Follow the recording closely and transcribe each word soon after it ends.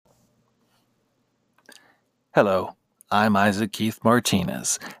Hello, I'm Isaac Keith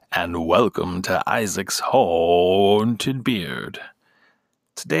Martinez, and welcome to Isaac's Haunted Beard.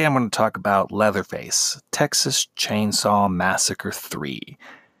 Today I'm going to talk about Leatherface, Texas Chainsaw Massacre 3.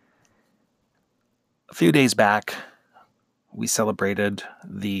 A few days back, we celebrated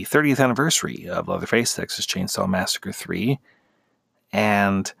the 30th anniversary of Leatherface, Texas Chainsaw Massacre 3,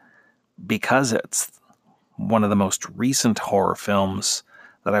 and because it's one of the most recent horror films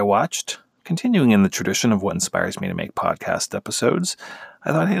that I watched, continuing in the tradition of what inspires me to make podcast episodes,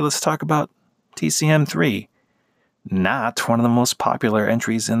 I thought, hey, let's talk about TCM 3. Not one of the most popular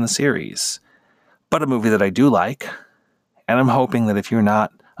entries in the series, but a movie that I do like, and I'm hoping that if you're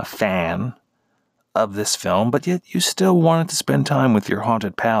not a fan of this film, but yet you still wanted to spend time with your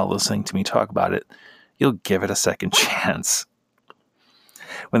haunted pal listening to me talk about it, you'll give it a second chance.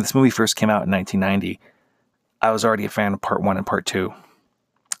 When this movie first came out in 1990, I was already a fan of Part 1 and Part 2.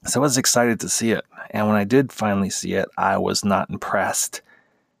 So I was excited to see it. And when I did finally see it, I was not impressed.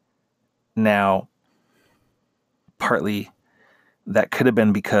 Now, partly that could have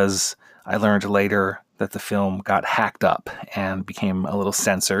been because I learned later that the film got hacked up and became a little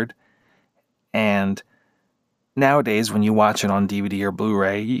censored. And nowadays, when you watch it on DVD or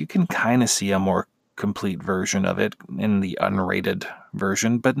Blu-ray, you can kind of see a more complete version of it in the unrated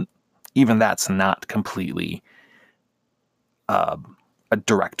version. But even that's not completely a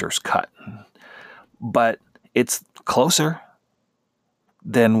director's cut. But it's closer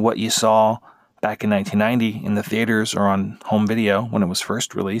than what you saw back in 1990 in the theaters or on home video when it was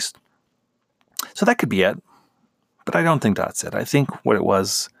first released. So that could be it. But I don't think that's it. I think what it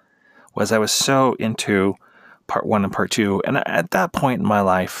was I was so into Part 1 and Part 2. And at that point in my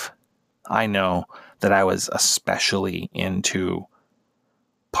life, I know that I was especially into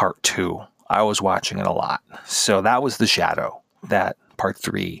Part 2. I was watching it a lot. So that was the shadow that Part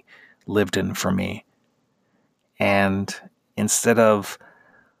 3 lived in for me. And instead of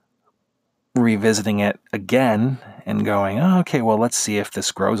revisiting it again and going, oh, okay, well, let's see if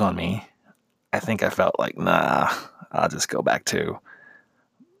this grows on me, I think I felt like, nah, I'll just go back to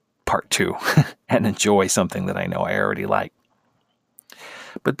Part 2 and enjoy something that I know I already like.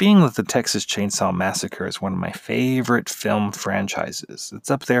 But being that the Texas Chainsaw Massacre is one of my favorite film franchises, it's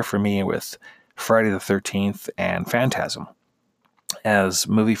up there for me with Friday the 13th and Phantasm as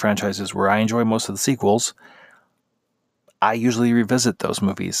movie franchises where I enjoy most of the sequels. I usually revisit those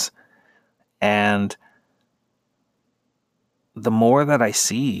movies. And the more that I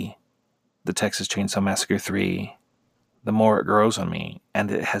see the Texas Chainsaw Massacre 3, the more it grows on me.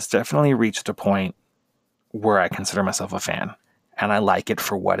 And it has definitely reached a point where I consider myself a fan. And I like it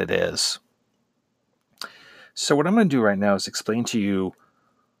for what it is. So what I'm going to do right now is explain to you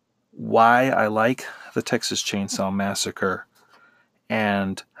why I like the Texas Chainsaw Massacre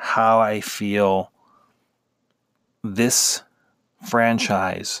and how I feel this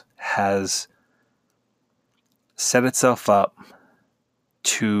franchise has set itself up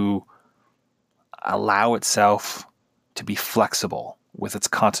to allow itself to be flexible with its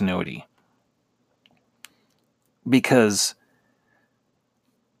continuity. Because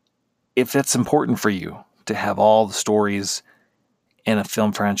if it's important for you to have all the stories in a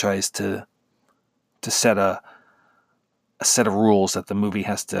film franchise to set a set of rules that the movie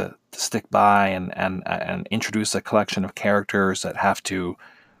has to stick by and introduce a collection of characters that have to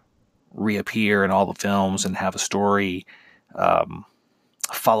reappear in all the films and have a story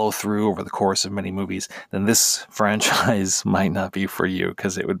follow through over the course of many movies, then this franchise might not be for you,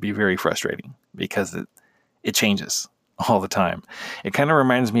 because it would be very frustrating because it changes all the time. It kind of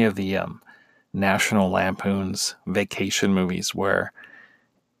reminds me of the National Lampoon's vacation movies, where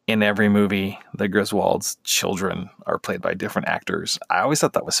in every movie, the Griswold's children are played by different actors. I always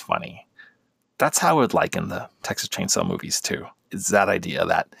thought that was funny. That's how I would liken the Texas Chainsaw movies too. It's that idea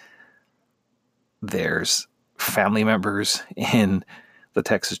that there's family members in the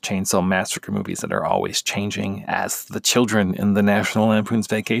Texas Chainsaw Massacre movies that are always changing, as the children in the National Lampoon's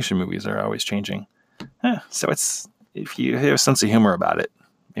vacation movies are always changing. So it's, if you have a sense of humor about it,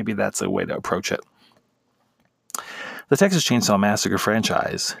 maybe that's a way to approach it. The Texas Chainsaw Massacre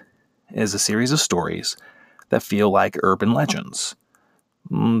franchise is a series of stories that feel like urban legends,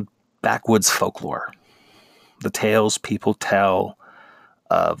 backwoods folklore. The tales people tell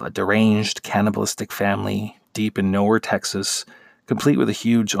of a deranged cannibalistic family deep in nowhere, Texas, complete with a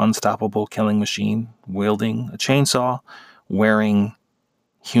huge unstoppable killing machine, wielding a chainsaw, wearing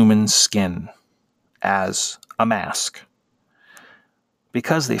human skin as a mask.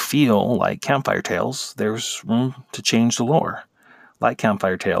 Because they feel like campfire tales, there's room to change the lore. Like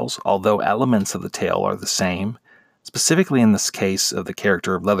campfire tales, although elements of the tale are the same, specifically in this case of the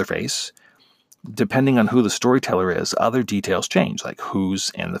character of Leatherface, depending on who the storyteller is, other details change, like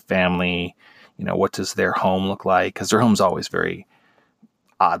who's in the family, what does their home look like, because their home's always very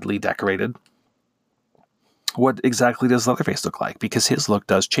oddly decorated. What exactly does Leatherface look like? Because his look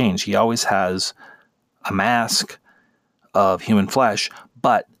does change. He always has a mask of human flesh,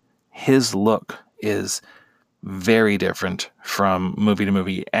 but his look is very different from movie to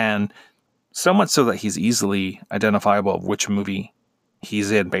movie, and so much so that he's easily identifiable of which movie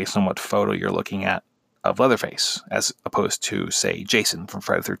he's in based on what photo you're looking at of Leatherface, as opposed to, say, Jason from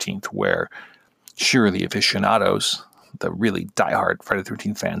Friday the 13th, where sure, the aficionados, the really diehard Friday the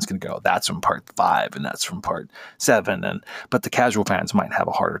 13th fans can go, that's from part 5 and that's from part 7, but the casual fans might have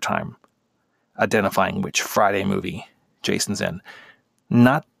a harder time identifying which Friday movie Jason's in.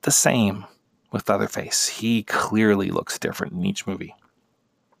 Not the same with Leatherface. He clearly looks different in each movie.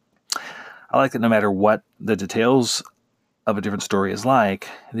 I like that no matter what the details of a different story is like,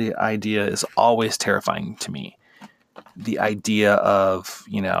 the idea is always terrifying to me. The idea of,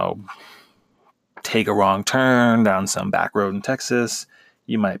 take a wrong turn down some back road in Texas,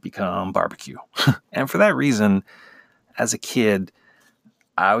 you might become barbecue. And for that reason, as a kid,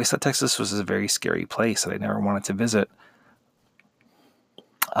 I always thought Texas was a very scary place that I never wanted to visit.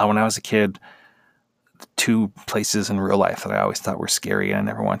 When I was a kid, the 2 places in real life that I always thought were scary and I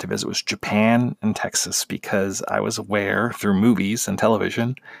never wanted to visit was Japan and Texas, because I was aware through movies and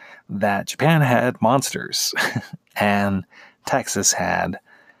television that Japan had monsters and Texas had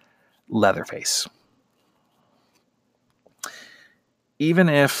Leatherface. Even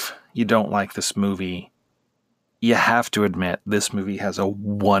if you don't like this movie, you have to admit this movie has a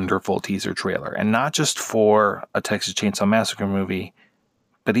wonderful teaser trailer. And not just for a Texas Chainsaw Massacre movie,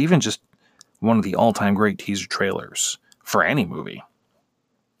 but even just one of the all-time great teaser trailers for any movie.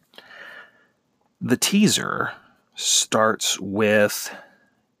 The teaser starts with,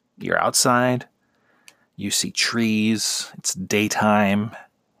 you're outside, you see trees, it's daytime,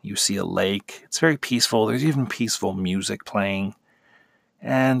 you see a lake, it's very peaceful, there's even peaceful music playing,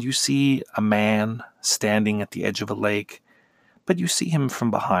 and you see a man standing at the edge of a lake, but you see him from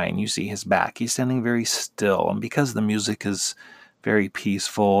behind, you see his back, he's standing very still, and because the music is very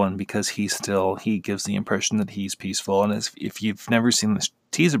peaceful, and because he gives the impression that he's peaceful, and if you've never seen this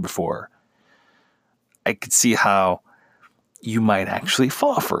teaser before, I could see how you might actually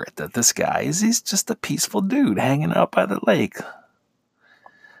fall for it, that this guy he's just a peaceful dude hanging out by the lake.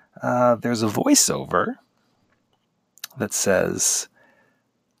 There's a voiceover that says,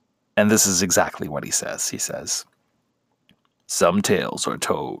 and this is exactly what he says. He says, "Some tales are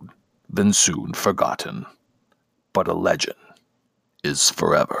told, then soon forgotten, but a legend is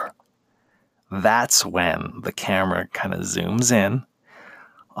forever." That's when the camera kind of zooms in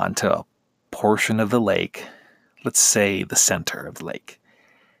onto a portion of the lake, let's say the center of the lake,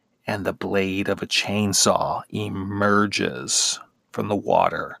 and the blade of a chainsaw emerges from the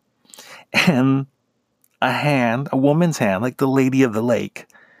water, and a woman's hand, like the lady of the lake,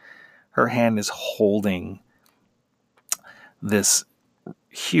 her hand is holding this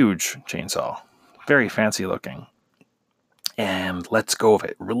huge chainsaw, very fancy looking, and lets go of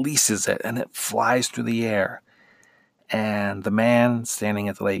it, releases it, and it flies through the air. And the man standing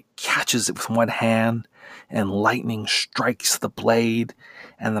at the lake catches it with one hand, and lightning strikes the blade,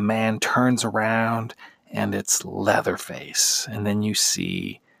 and the man turns around, and it's Leatherface. And then you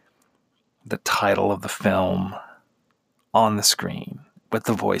see the title of the film on the screen with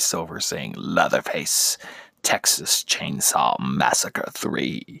the voiceover saying, "Leatherface, Texas Chainsaw Massacre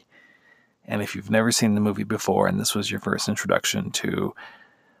 3. And if you've never seen the movie before, and this was your first introduction to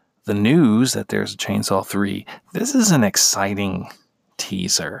the news that there's a Chainsaw 3, this is an exciting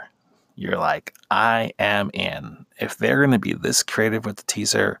teaser. You're like, I am in. If they're going to be this creative with the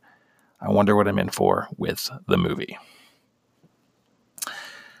teaser, I wonder what I'm in for with the movie.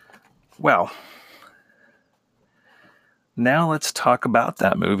 Well, now let's talk about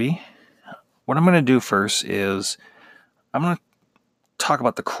that movie. What I'm going to do first is I'm going to talk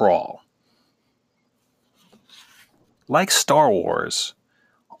about the crawl. Like Star Wars,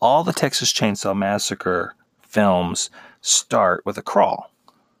 all the Texas Chainsaw Massacre films start with a crawl.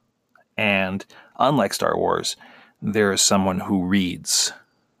 And unlike Star Wars, there is someone who reads.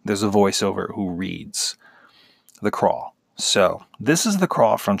 There's a voiceover who reads the crawl. So, this is the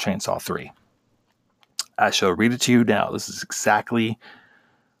crawl from Chainsaw 3. I shall read it to you now. This is exactly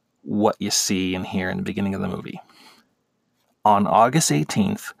what you see and hear in the beginning of the movie. On August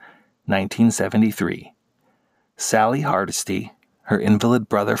 18th, 1973, Sally Hardesty, her invalid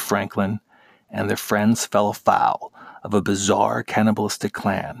brother Franklin, and their friends fell afoul of a bizarre cannibalistic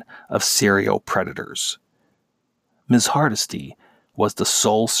clan of serial predators. Ms. Hardesty was the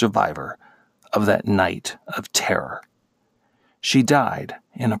sole survivor of that night of terror. She died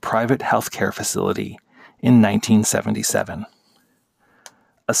in a private healthcare facility in 1977.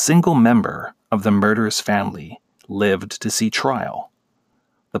 A single member of the murderer's family lived to see trial.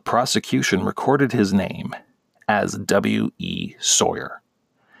 The prosecution recorded his name as W.E. Sawyer.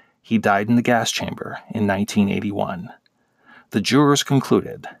 He died in the gas chamber in 1981. The jurors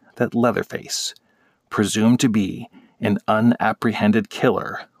concluded that Leatherface, presumed to be an unapprehended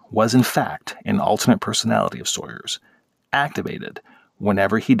killer, was in fact an alternate personality of Sawyer's, activated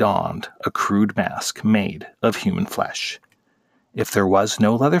whenever he donned a crude mask made of human flesh. If there was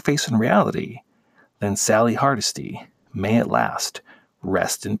no Leatherface in reality, then Sally Hardesty may at last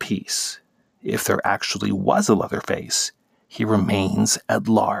rest in peace. If there actually was a Leatherface, he remains at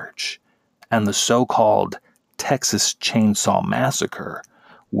large, and the so-called Texas Chainsaw Massacre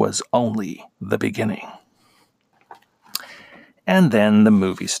was only the beginning. And then the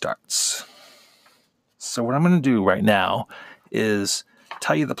movie starts. So what I'm going to do right now is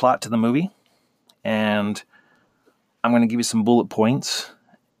tell you the plot to the movie, and I'm going to give you some bullet points,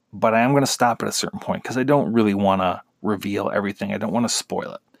 but I am going to stop at a certain point because I don't really want to reveal everything. I don't want to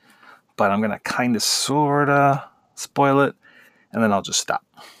spoil it, but I'm going to kind of sort of spoil it, and then I'll just stop.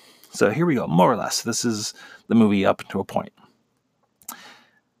 So here we go, more or less. This is the movie up to a point.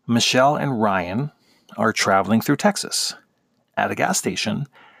 Michelle and Ryan are traveling through Texas. At a gas station,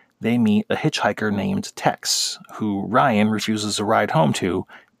 they meet a hitchhiker named Tex, who Ryan refuses a ride home to,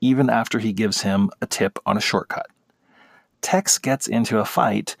 even after he gives him a tip on a shortcut. Tex gets into a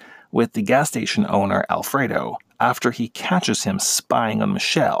fight with the gas station owner Alfredo after he catches him spying on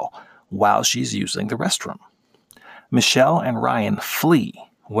Michelle while she's using the restroom. Michelle and Ryan flee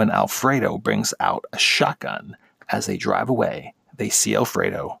when Alfredo brings out a shotgun. As they drive away, they see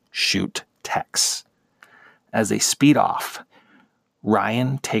Alfredo shoot Tex. As they speed off,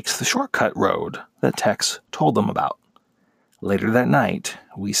 Ryan takes the shortcut road that Tex told them about. Later that night,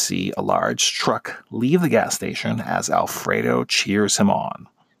 we see a large truck leave the gas station as Alfredo cheers him on.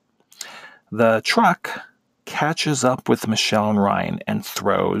 The truck catches up with Michelle and Ryan and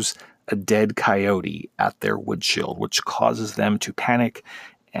throws a dead coyote at their windshield, which causes them to panic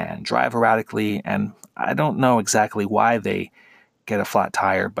and drive erratically. And I don't know exactly why they get a flat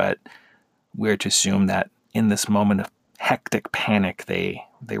tire, but we're to assume that in this moment of hectic panic, they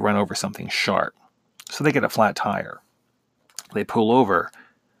run over something sharp. So they get a flat tire. They pull over,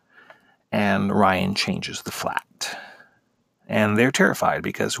 and Ryan changes the flat. And they're terrified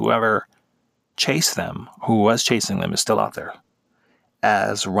because whoever chased them, who was chasing them, is still out there.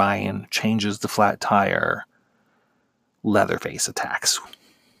 As Ryan changes the flat tire, Leatherface attacks.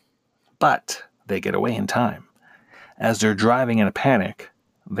 But they get away in time. As they're driving in a panic,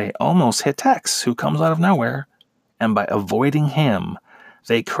 they almost hit Tex, who comes out of nowhere, and by avoiding him,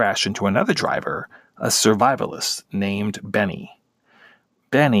 they crash into another driver, a survivalist named Benny.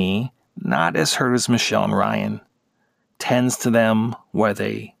 Benny, not as hurt as Michelle and Ryan, tends to them where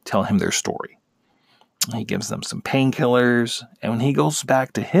they tell him their story. He gives them some painkillers, and when he goes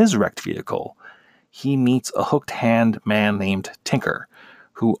back to his wrecked vehicle, he meets a hooked-hand man named Tinker,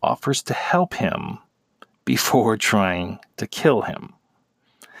 who offers to help him before trying to kill him.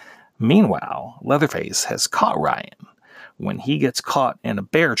 Meanwhile, Leatherface has caught Ryan when he gets caught in a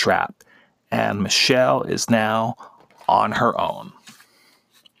bear trap, and Michelle is now on her own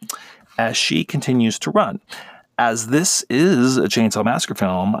as she continues to run. As this is a Chainsaw Massacre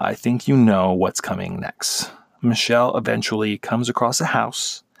film, I think you know what's coming next. Michelle eventually comes across a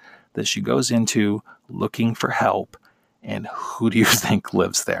house that she goes into looking for help, and who do you think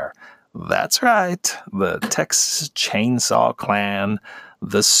lives there? That's right, the Texas Chainsaw Clan,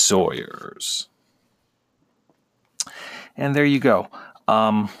 the Sawyers. And there you go.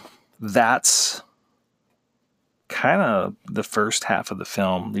 That's kind of the first half of the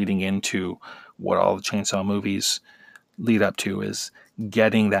film leading into what all the Chainsaw movies lead up to, is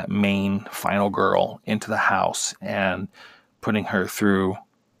getting that main final girl into the house and putting her through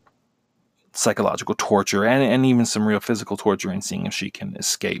psychological torture and even some real physical torture, and seeing if she can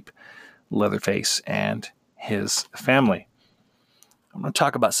escape Leatherface and his family. I'm going to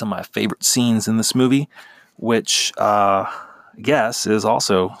talk about some of my favorite scenes in this movie, which I guess is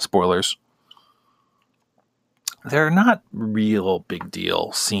also spoilers. They're not real big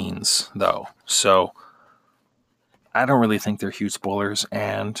deal scenes, though, so I don't really think they're huge spoilers,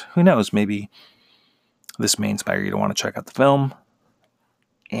 and who knows, maybe this may inspire you to want to check out the film,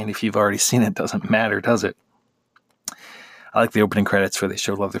 and if you've already seen it, doesn't matter, does it? I like the opening credits where they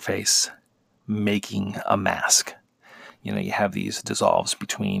show Leatherface making a mask. You know, you have these dissolves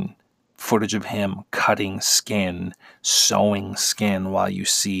between footage of him cutting skin, sewing skin, while you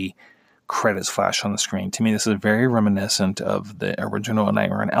see credits flash on the screen. To me, this is very reminiscent of the original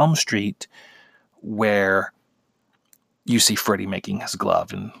Nightmare on Elm Street, where you see Freddy making his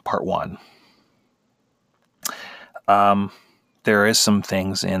glove in part 1. There is some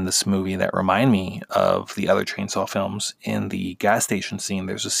things in this movie that remind me of the other Chainsaw films. In the gas station scene,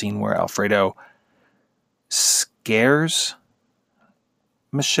 there's a scene where Alfredo scares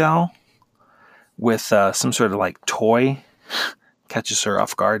Michelle with some sort of like toy, catches her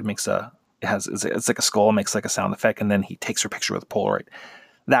off guard, it's like a skull, makes like a sound effect, and then he takes her picture with a Polaroid.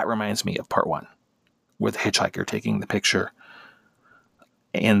 That reminds me of part 1, with the hitchhiker taking the picture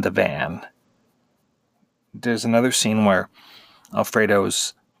in the van. There's another scene where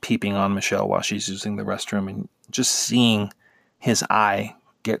Alfredo's peeping on Michelle while she's using the restroom, and just seeing his eye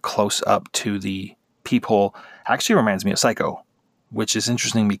get close up to the peephole actually reminds me of Psycho, which is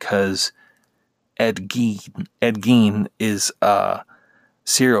interesting because Ed Gein is a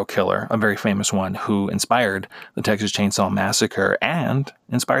serial killer, a very famous one, who inspired the Texas Chainsaw Massacre and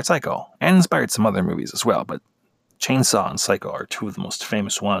inspired Psycho, and inspired some other movies as well, but Chainsaw and Psycho are two of the most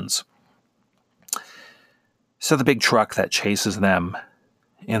famous ones. So the big truck that chases them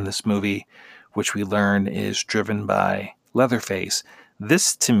in this movie, which we learn is driven by Leatherface,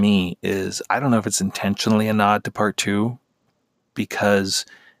 this to me is, I don't know if it's intentionally a nod to part 2, because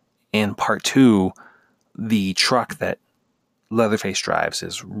in part 2, the truck that Leatherface drives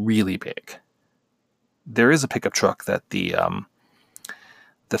is really big. There is a pickup truck that the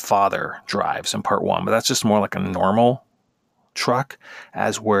father drives in part 1, but that's just more like a normal truck,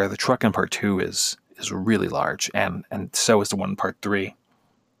 as where the truck in part 2 is really large, and so is the one in part 3.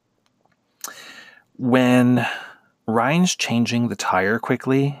 When Ryan's changing the tire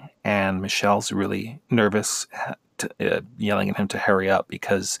quickly and Michelle's really nervous, yelling at him to hurry up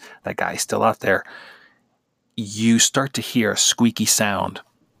because that guy's still out there, you start to hear a squeaky sound.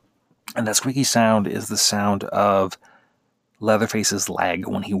 And that squeaky sound is the sound of Leatherface's leg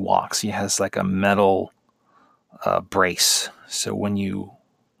when he walks. He has like a metal brace. So when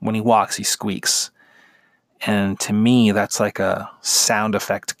he walks, he squeaks. And to me, that's like a sound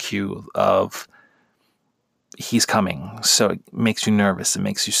effect cue of he's coming. So it makes you nervous. It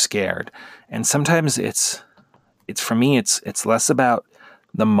makes you scared. And sometimes it's for me, it's less about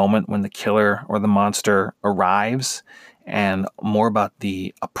the moment when the killer or the monster arrives and more about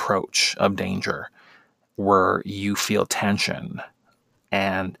the approach of danger, where you feel tension.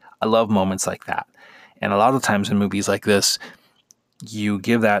 And I love moments like that. And a lot of times in movies like this, you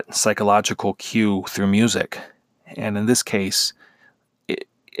give that psychological cue through music. And in this case,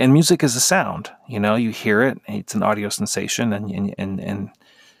 and music is a sound, you hear it, it's an audio sensation, and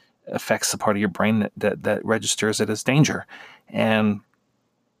affects the part of your brain that registers it as danger. And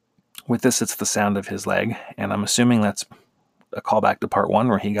with this, it's the sound of his leg. And I'm assuming that's a callback to part 1,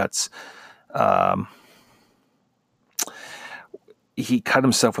 where he cut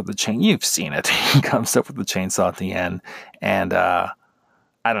himself with the chain. You've seen it. He cut himself with the chainsaw at the end. And I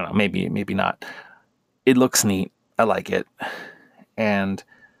don't know, maybe not. It looks neat. I like it. And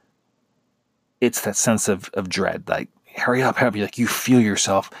it's that sense of dread. Like, hurry up. Like, you feel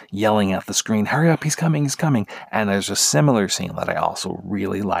yourself yelling at the screen, hurry up, he's coming. And there's a similar scene that I also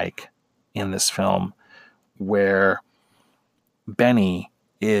really like in this film, where Benny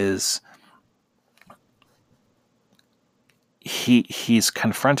is... He's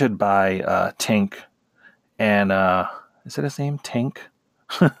confronted by Tink, and is it his name? Tink?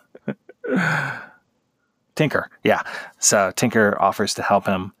 Tinker, yeah. So Tinker offers to help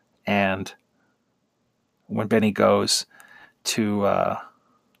him, and when Benny goes to...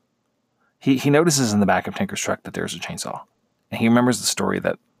 He notices in the back of Tinker's truck that there's a chainsaw, and he remembers the story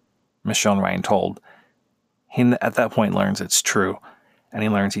that Michelle and Ryan told. He, at that point, learns it's true, and he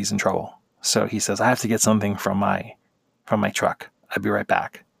learns he's in trouble. So he says, I have to get something from my truck. I'll be right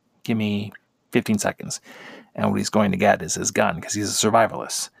back. Give me 15 seconds. And what he's going to get is his gun, because he's a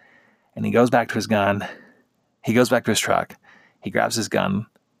survivalist. And he goes back to his gun. He goes back to his truck. He grabs his gun,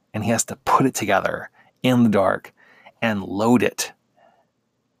 and he has to put it together in the dark and load it.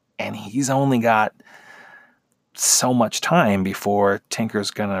 And he's only got so much time before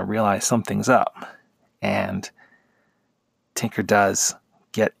Tinker's going to realize something's up. And Tinker does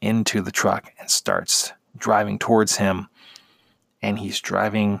get into the truck and starts driving towards him. And he's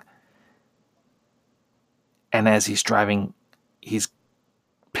driving, and as he's driving, he's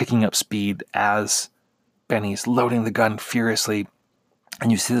picking up speed as Benny's loading the gun furiously.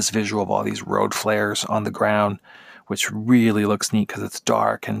 And you see this visual of all these road flares on the ground, which really looks neat because it's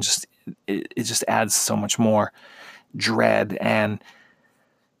dark, and it just adds so much more dread. And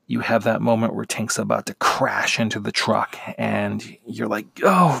you have that moment where Tink's about to crash into the truck, and you're like,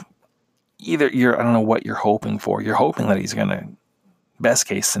 oh, I don't know what you're hoping for. You're hoping that he's going to, best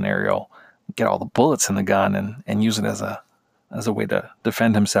case scenario, get all the bullets in the gun and use it as a way to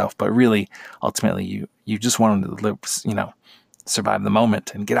defend himself. But really, ultimately, you just want him to live, survive the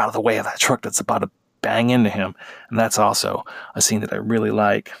moment and get out of the way of that truck that's about to bang into him. And that's also a scene that I really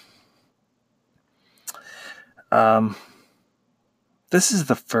like. This is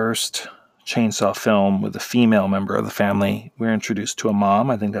the first Chainsaw film with a female member of the family. We're introduced to a mom.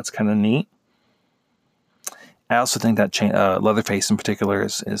 I think that's kind of neat. I also think that Leatherface in particular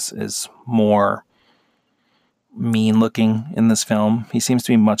is more mean looking in this film. He seems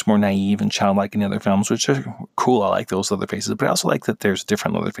to be much more naive and childlike in the other films, which are cool. I like those Leatherfaces, but I also like that there's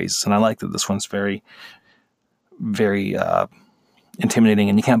different Leatherfaces, and I like that this one's very, very intimidating,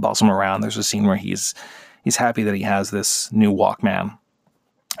 and you can't boss him around. There's a scene where he's happy that he has this new Walkman,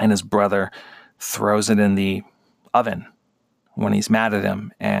 and his brother throws it in the oven when he's mad at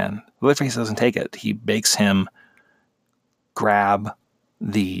him, and Leatherface doesn't take it. He makes him grab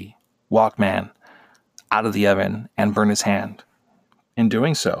the Walkman out of the oven and burn his hand in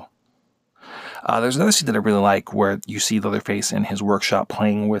doing so. There's another scene that I really like where you see Leatherface in his workshop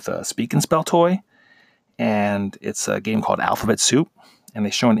playing with a speak and spell toy, and it's a game called Alphabet Soup, and they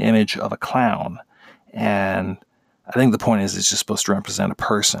show an image of a clown, and I think the point is it's just supposed to represent a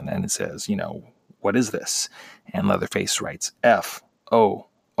person, and it says, what is this? And Leatherface writes F-O-O-D,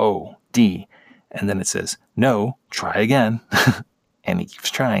 and then it says, no, try again. And he keeps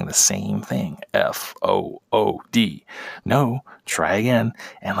trying the same thing, F-O-O-D. No, try again.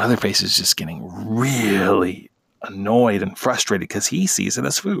 And Leatherface is just getting really annoyed and frustrated because he sees it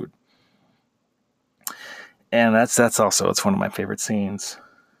as food. And it's one of my favorite scenes.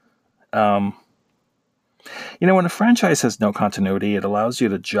 When a franchise has no continuity, it allows you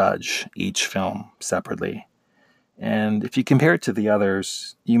to judge each film separately. And if you compare it to the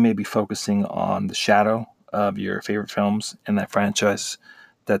others, you may be focusing on the shadow of your favorite films in that franchise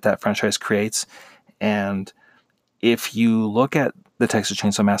that franchise creates. And if you look at the Texas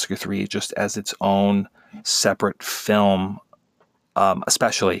Chainsaw Massacre 3 just as its own separate film,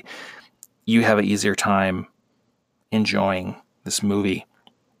 especially, you have an easier time enjoying this movie.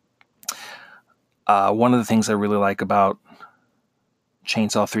 One of the things I really like about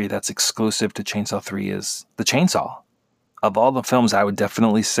Chainsaw 3 that's exclusive to Chainsaw 3 is the chainsaw. Of all the films, I would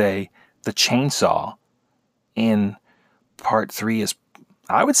definitely say the chainsaw in part 3 is,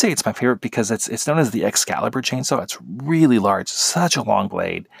 I would say it's my favorite because it's known as the Excalibur chainsaw. It's really large, such a long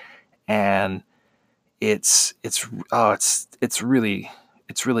blade, and it's really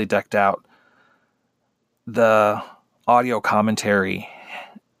decked out. The audio commentary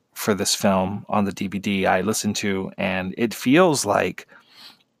for this film on the DVD I listened to, and it feels like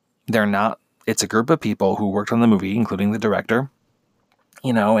it's a group of people who worked on the movie, including the director,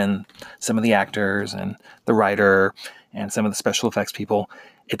 and some of the actors and the writer and some of the special effects people.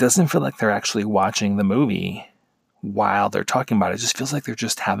 It doesn't feel like they're actually watching the movie while they're talking about it. It just feels like they're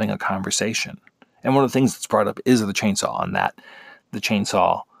just having a conversation. And one of the things that's brought up is the chainsaw, and that the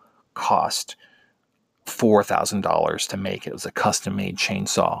chainsaw cost $4,000 to make. It was a custom-made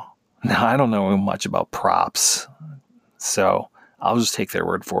chainsaw. Now, I don't know much about props, so I'll just take their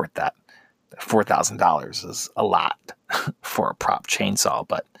word for it that $4,000 is a lot for a prop chainsaw,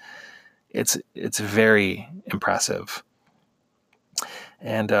 but it's very impressive.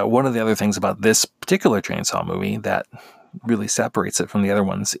 And one of the other things about this particular chainsaw movie that really separates it from the other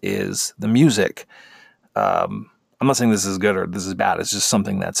ones is the music. I'm not saying this is good or this is bad. It's just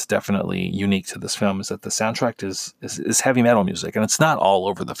something that's definitely unique to this film, is that the soundtrack is heavy metal music, and it's not all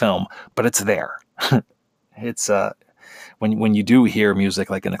over the film, but it's there. It's when you do hear music,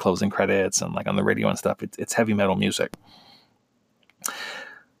 like in the closing credits and like on the radio and stuff, it's heavy metal music.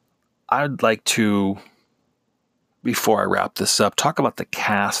 I'd like to, before I wrap this up, talk about the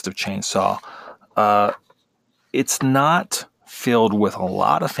cast of Chainsaw. It's not filled with a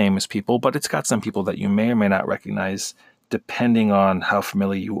lot of famous people, but it's got some people that you may or may not recognize depending on how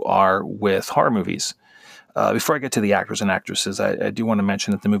familiar you are with horror movies. Before I get to the actors and actresses, I do want to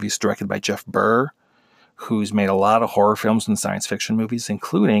mention that the movie is directed by Jeff Burr, who's made a lot of horror films and science fiction movies,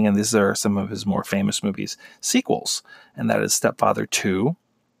 including, and these are some of his more famous movies, sequels, and that is Stepfather 2,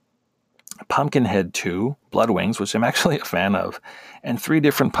 Pumpkinhead 2, Blood Wings, which I'm actually a fan of, and 3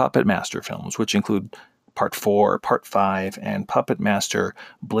 different Puppet Master films, which include Part 4, Part 5, and Puppet Master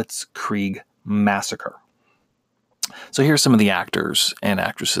Blitzkrieg Massacre. So here's some of the actors and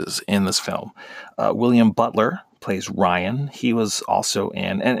actresses in this film. William Butler plays Ryan. He was also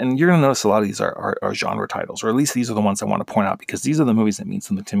in, and you're going to notice a lot of these are genre titles, or at least these are the ones I want to point out because these are the movies that mean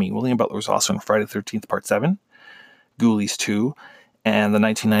something to me. William Butler was also in Friday the 13th, Part 7, Ghoulies 2, and the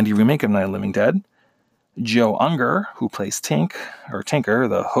 1990 remake of Night of the Living Dead. Joe Unger, who plays Tinker,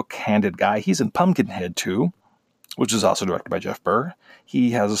 the hook-handed guy, he's in Pumpkinhead 2, which is also directed by Jeff Burr.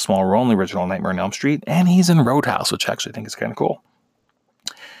 He has a small role in the original Nightmare on Elm Street, and he's in Roadhouse, which I actually think is kind of cool.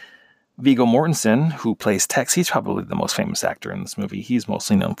 Viggo Mortensen, who plays Tex, he's probably the most famous actor in this movie. He's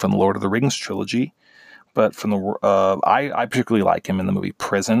mostly known from the Lord of the Rings trilogy, but from I particularly like him in the movie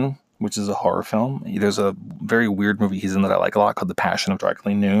Prison, which is a horror film. There's a very weird movie he's in that I like a lot called The Passion of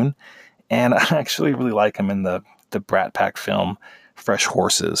Darkly Noon, and I actually really like him in the Brat Pack film Fresh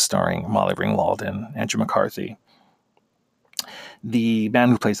Horses, starring Molly Ringwald and Andrew McCarthy. The man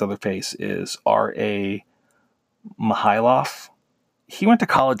who plays Leatherface is R.A. Mihailoff. He went to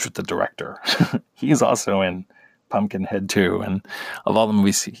college with the director. He's also in Pumpkinhead 2, and of all the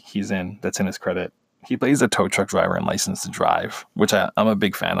movies he's in that's in his credit, he plays a tow truck driver in License to Drive, which I'm a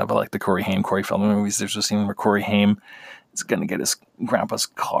big fan of. I like the Corey Feldman movies. There's a scene where Corey Haim is going to get his grandpa's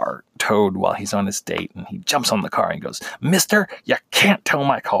car towed while he's on his date, and he jumps on the car and goes, "Mister, you can't tow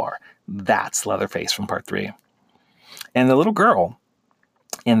my car." That's Leatherface from Part 3. And the little girl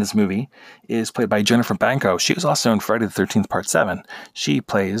in this movie is played by Jennifer Banco. She was also in Friday the 13th Part 7. She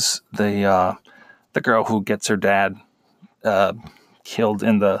plays the girl who gets her dad killed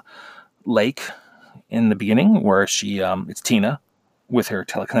in the lake in the beginning, where it's Tina with her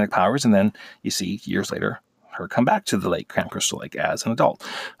telekinetic powers, and then you see years later her come back to the lake, Camp Crystal Lake, as an adult.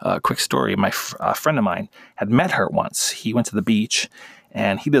 Quick story, my friend of mine had met her once. He went to the beach,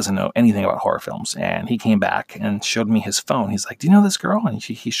 and he doesn't know anything about horror films. And he came back and showed me his phone. He's like, "Do you know this girl?" And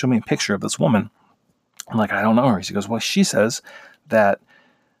he showed me a picture of this woman. I'm like, "I don't know her." He goes, "Well, she says that,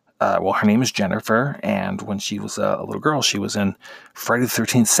 her name is Jennifer. And when she was a little girl, she was in Friday the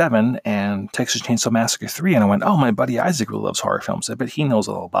 13th 7 and Texas Chainsaw Massacre 3. And I went, "Oh, my buddy Isaac really loves horror films. I bet he knows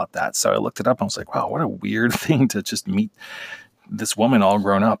all about that." So I looked it up and I was like, wow, what a weird thing to just meet this woman all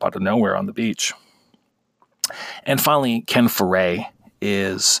grown up out of nowhere on the beach. And finally, Ken Foray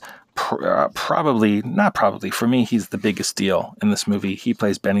is for me, he's the biggest deal in this movie. He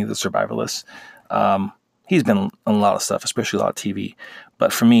plays Benny the Survivalist. He's been in a lot of stuff, especially a lot of TV.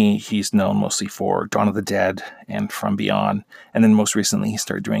 But for me, he's known mostly for Dawn of the Dead and From Beyond. And then most recently, he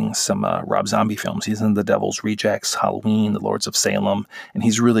started doing some Rob Zombie films. He's in The Devil's Rejects, Halloween, The Lords of Salem, and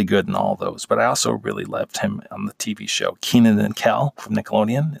he's really good in all those. But I also really loved him on the TV show Kenan and Kel from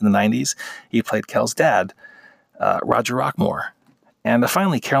Nickelodeon in the 90s. He played Kel's dad, Roger Rockmore. And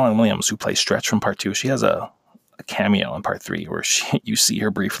finally, Carolyn Williams, who plays Stretch from Part 2. She has a cameo in Part 3 where you see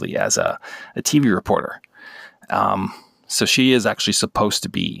her briefly as a TV reporter. So she is actually supposed to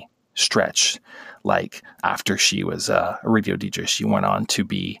be Stretch. Like, after she was a radio DJ, she went on to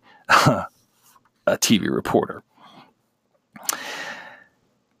be a TV reporter.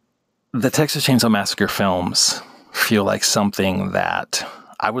 The Texas Chainsaw Massacre films feel like something that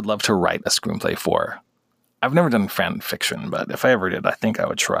I would love to write a screenplay for. I've never done fan fiction, but if I ever did, I think I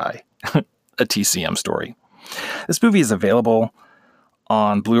would try a TCM story. This movie is available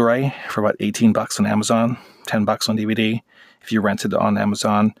on Blu-ray for about $18 on Amazon, $10 on DVD. If you rent it on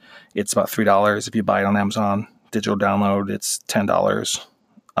Amazon, it's about $3. If you buy it on Amazon, digital download, it's $10.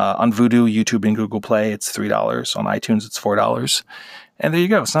 On Vudu, YouTube, and Google Play, it's $3. On iTunes, it's $4. And there you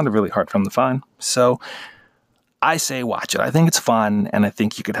go. It's not a really hard film to find. So I say watch it. I think it's fun, and I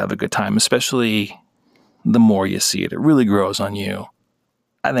think you could have a good time, especially the more you see it. It really grows on you.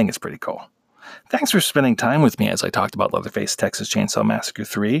 I think it's pretty cool. Thanks for spending time with me as I talked about Leatherface Texas Chainsaw Massacre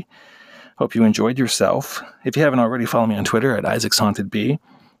 3. Hope you enjoyed yourself. If you haven't already, follow me on Twitter at IsaacsHauntedBee.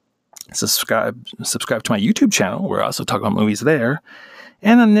 Subscribe to my YouTube channel, where I also talk about movies there.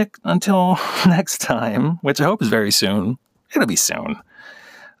 And until next time, which I hope is very soon, it'll be soon.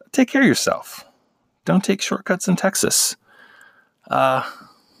 Take care of yourself. Don't take shortcuts in Texas. I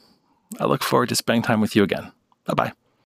look forward to spending time with you again. Bye-bye.